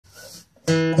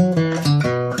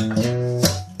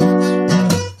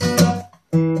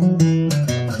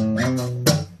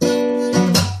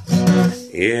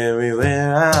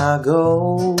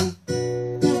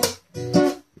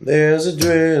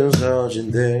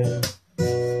there.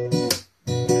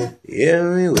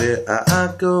 Everywhere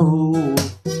I go,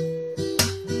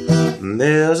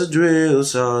 there's a drill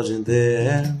sergeant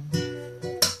there.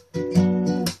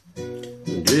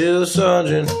 Drill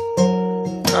sergeant,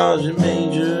 sergeant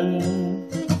major,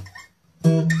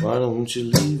 why don't you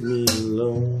leave me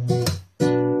alone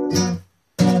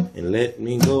and let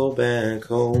me go back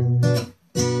home?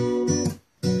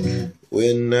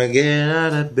 When I get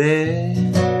out of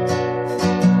bed,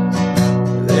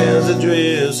 there's a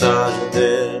drill sergeant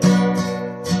there.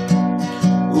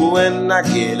 When I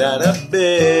get out of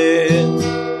bed,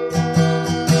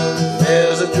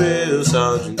 there's a drill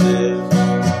sergeant there.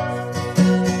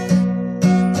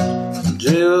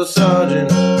 Drill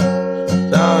sergeant,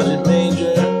 sergeant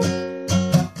major,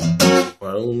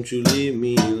 why don't you leave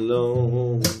me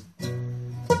alone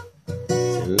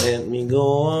and let me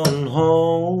go on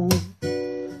home?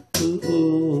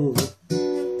 Ooh.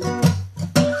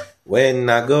 When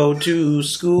I go to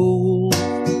school,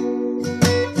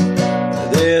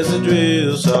 there's a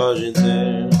drill sergeant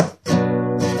there.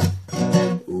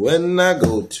 When I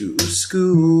go to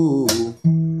school,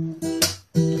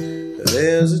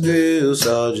 there's a drill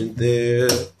sergeant there.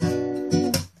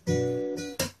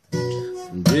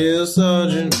 Drill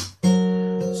sergeant,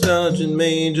 sergeant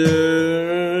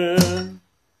major,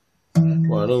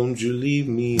 why don't you leave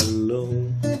me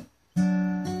alone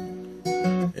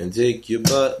and take your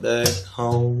butt back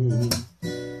home?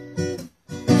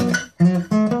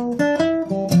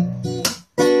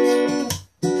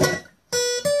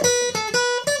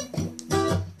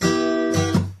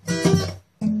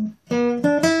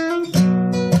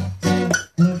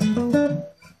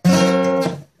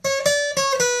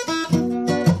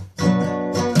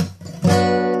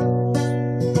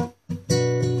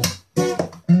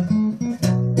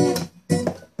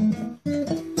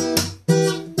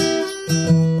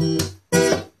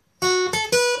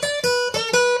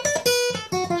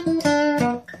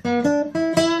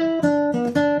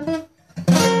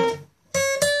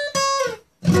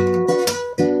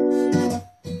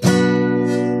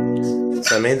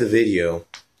 I made the video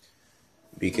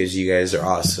because you guys are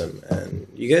awesome, and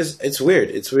you guys, it's weird,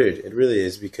 it really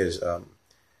is, because I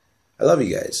love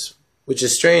you guys, which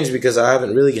is strange because I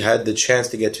haven't really had the chance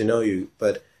to get to know you,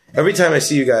 but every time I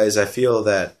see you guys, I feel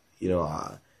that, you know,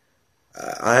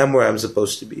 I am where I'm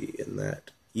supposed to be, and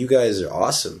that you guys are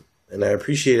awesome, and I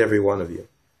appreciate every one of you.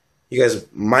 You guys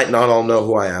might not all know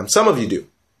who I am, some of you do,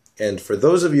 and for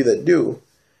those of you that do,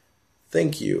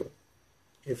 thank you,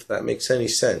 if that makes any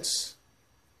sense.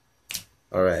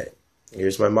 Alright,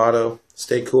 here's my motto: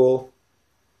 stay cool,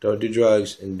 don't do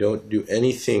drugs, and don't do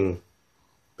anything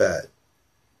bad.